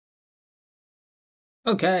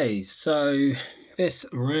Okay, so this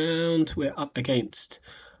round we're up against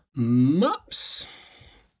Mupps,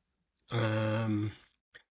 who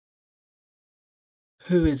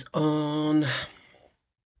is on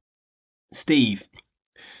Steve.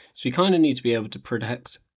 So we kind of need to be able to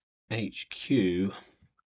protect HQ,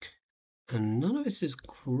 and none of this is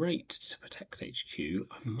great to protect HQ.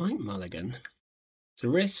 I might mulligan. It's a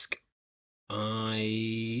risk.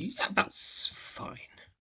 That's fine.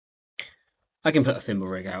 I can put a thimble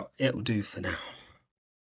rig out. It'll do for now.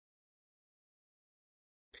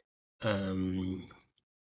 Um,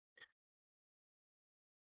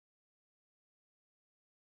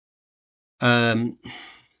 um,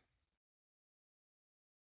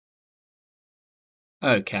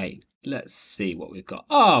 okay, let's see what we've got.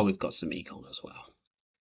 Oh, we've got some econ as well.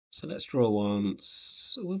 So let's draw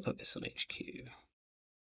once. We'll put this on HQ.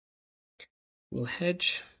 We'll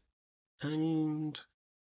hedge, and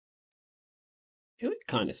it would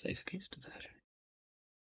kind of safe against diversion.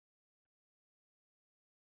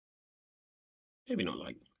 Maybe not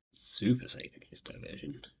like super safe against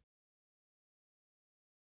diversion.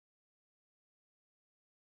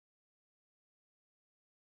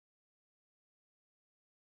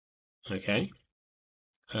 Okay.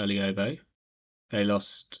 Early oboe. They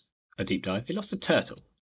lost a deep dive. They lost a turtle,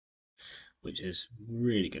 which is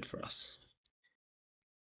really good for us.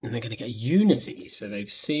 And they're going to get unity, so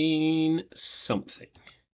they've seen something.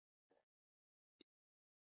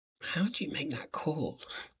 How do you make that call?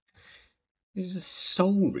 This is a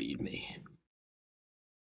soul read me.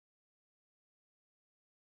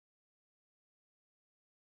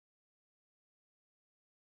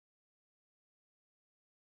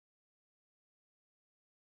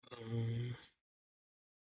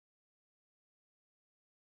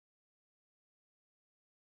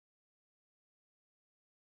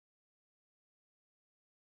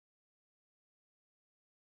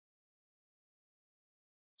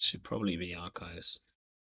 Should probably be archives.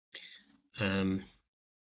 I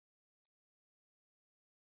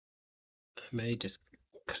may just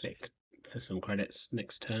click for some credits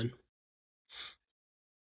next turn.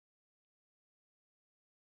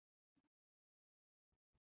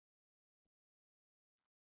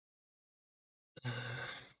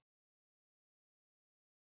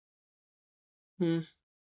 Hmm.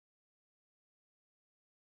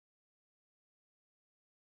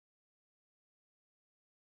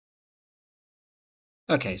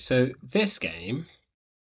 Okay, so this game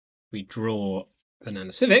we draw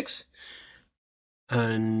Banana Civics,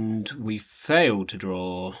 and we fail to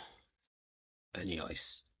draw any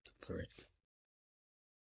ice for it.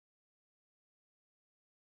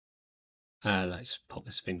 Let's pop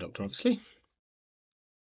this Spin Doctor, obviously.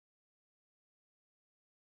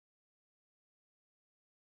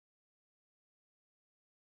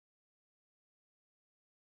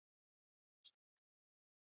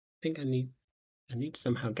 I think I need to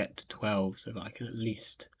somehow get to 12 so that I can at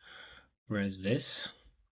least res this.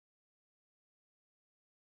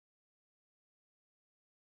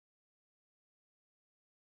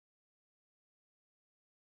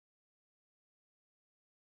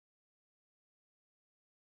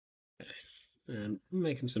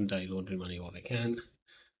 Making some day laundry money while I can.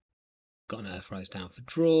 Got an Earthrise down for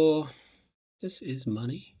draw. This is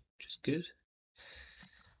money, which is good.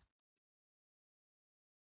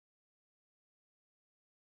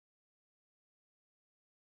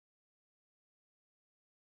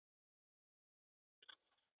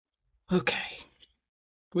 Okay.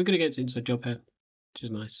 We're going to get to inside job here, which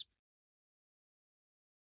is nice.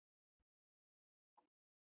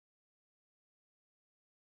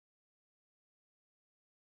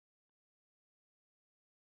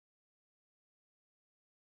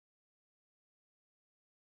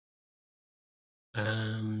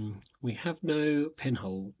 We have no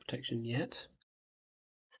pinhole protection yet.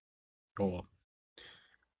 Or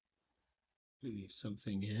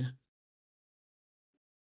something here.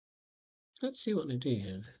 Let's see what they do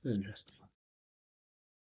here. This is interesting.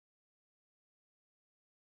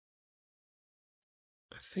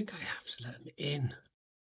 I think I have to let them in.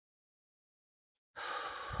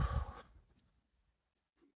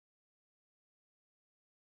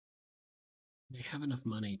 They have enough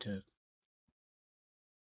money to...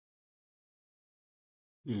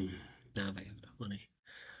 now they have enough money.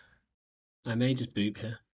 I may just boot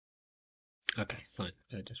here. Okay, fine.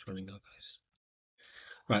 They're just running archives.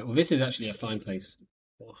 Right, well this is actually a fine place,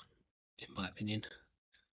 in my opinion.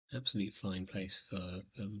 Absolute fine place for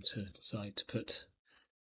them to decide to put...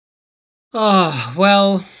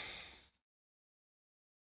 well...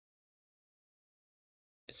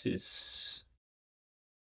 This is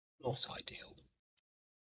not ideal.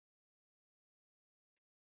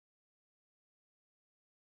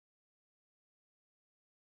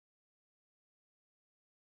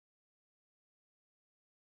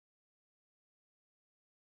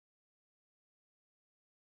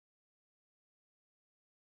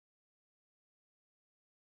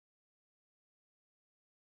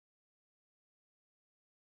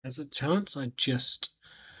 There's a chance I just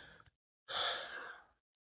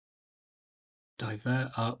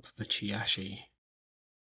divert up the Chiashi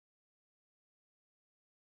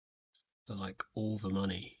for like all the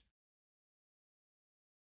money.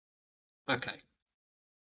 Okay.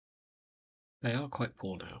 They are quite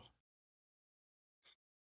poor now.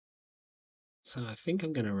 So I think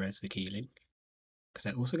I'm going to res the Keeling, because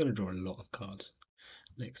they're also going to draw a lot of cards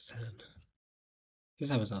next turn. This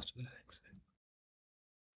happens after the things.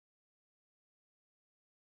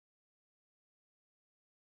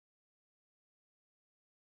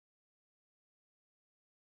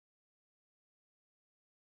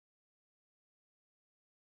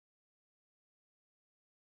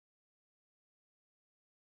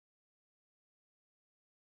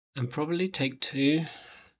 And probably take 2.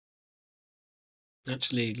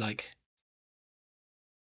 Actually, like,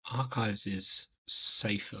 Archives is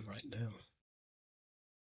safer right now.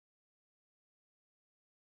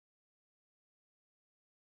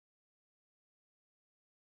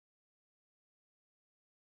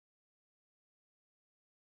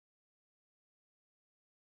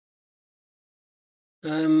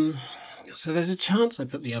 So there's a chance I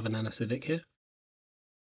put the other Nana Civic here,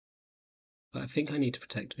 but I think I need to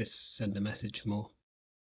protect this send a message more.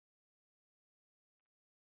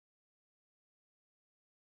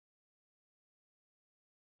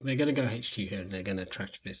 They're going to go HQ here and they're going to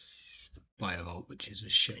trash this Biovolt, which is a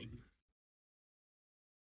shame.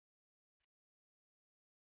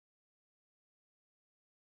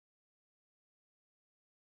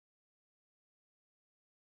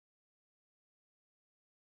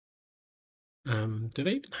 Do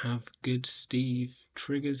they even have good Steve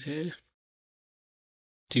triggers here?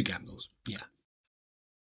 2 gambles, yeah.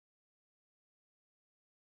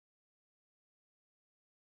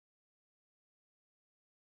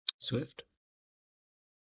 Swift.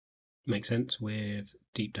 Makes sense with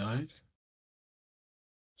Deep Dive.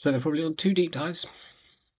 So they're probably on 2 Deep Dives.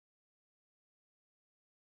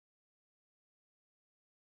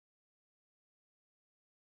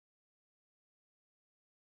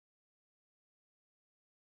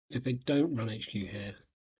 If they don't run HQ here,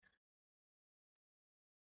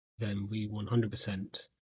 then we 100%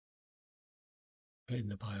 put in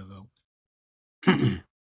the Biovolt.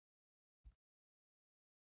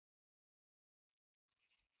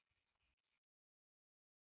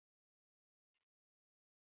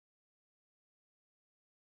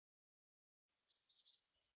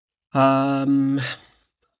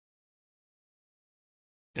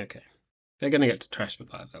 Okay. They're going to get to trash the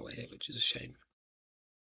Biovolt here, which is a shame.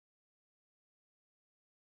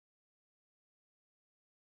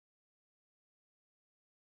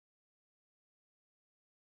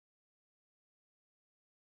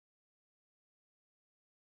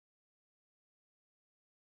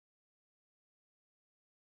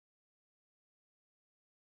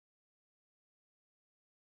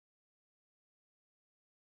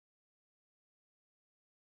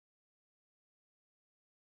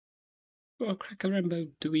 Well, Cracker Rainbow,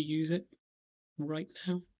 do we use it right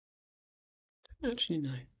now? Actually, no.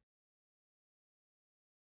 Okay.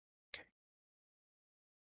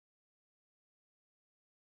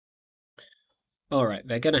 All right,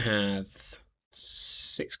 they're going to have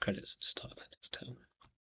 6 credits at the start of the next turn.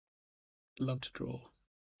 Love to draw.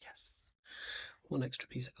 Yes. 1 extra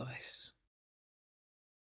piece of ice.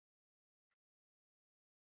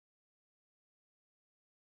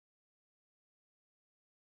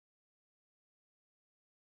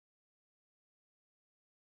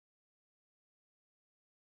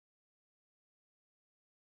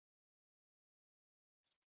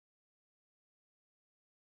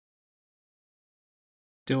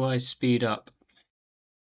 Do I speed up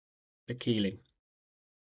the Keeling?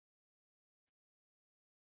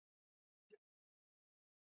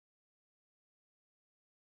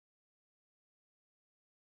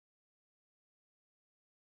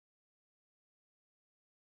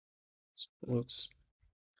 Whoops.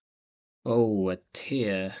 Oh, a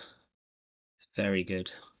tier. Very good.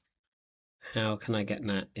 How can I get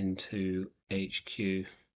that into HQ?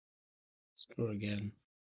 Let's draw again.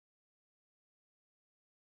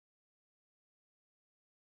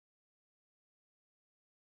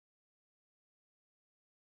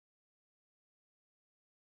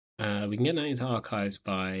 We can get that into Archives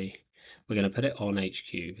by... We're going to put it on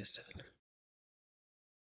HQ this turn.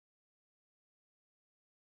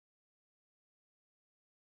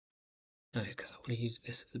 No, because I want to use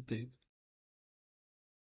this as a boot.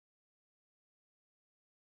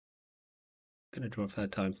 Going to draw a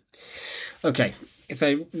 3rd time. Okay, if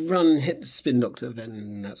I hit the Spin Doctor,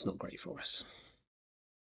 then that's not great for us.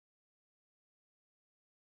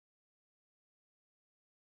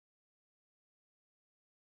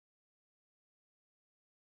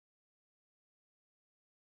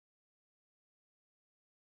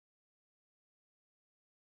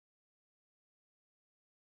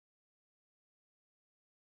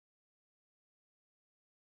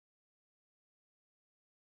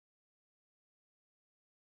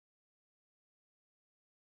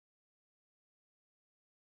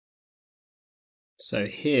 So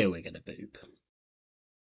here we're going to boop,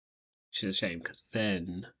 which is a shame because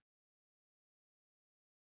then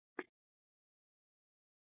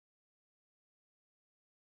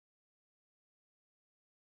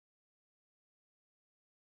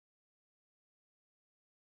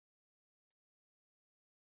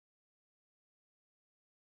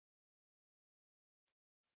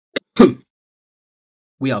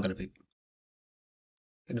we are going to boop.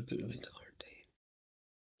 Going to boot them into R&D.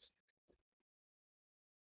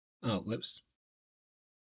 Oh, whoops.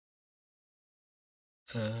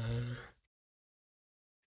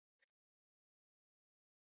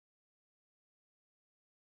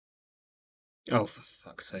 Oh, for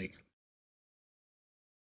fuck's sake.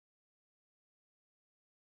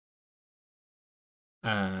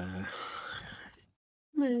 Made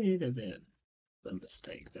a bit of a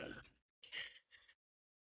mistake there.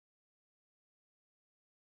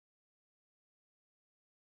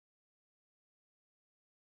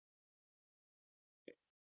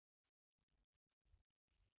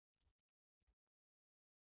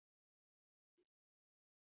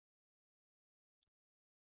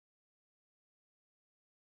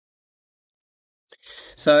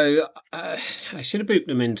 So I should have booped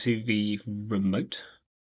them into the remote.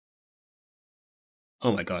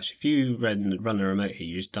 Oh my gosh, if you run a remote here,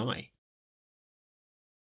 you just die.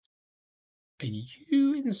 Are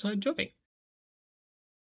you inside jobbing?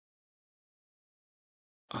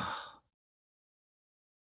 Oh,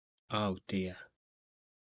 oh dear.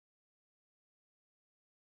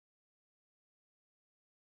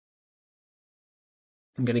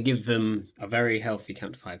 I'm going to give them a very healthy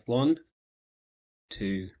count to 5. 1,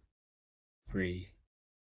 2, 3,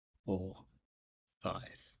 4, 5.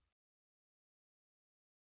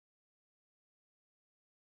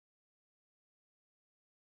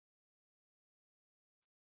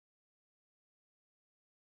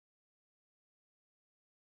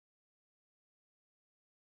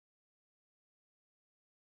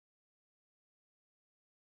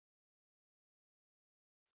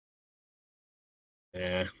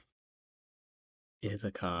 Yeah, here's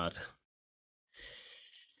a card.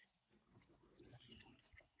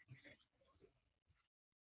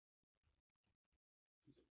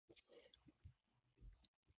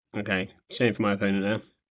 Okay, shame for my opponent now.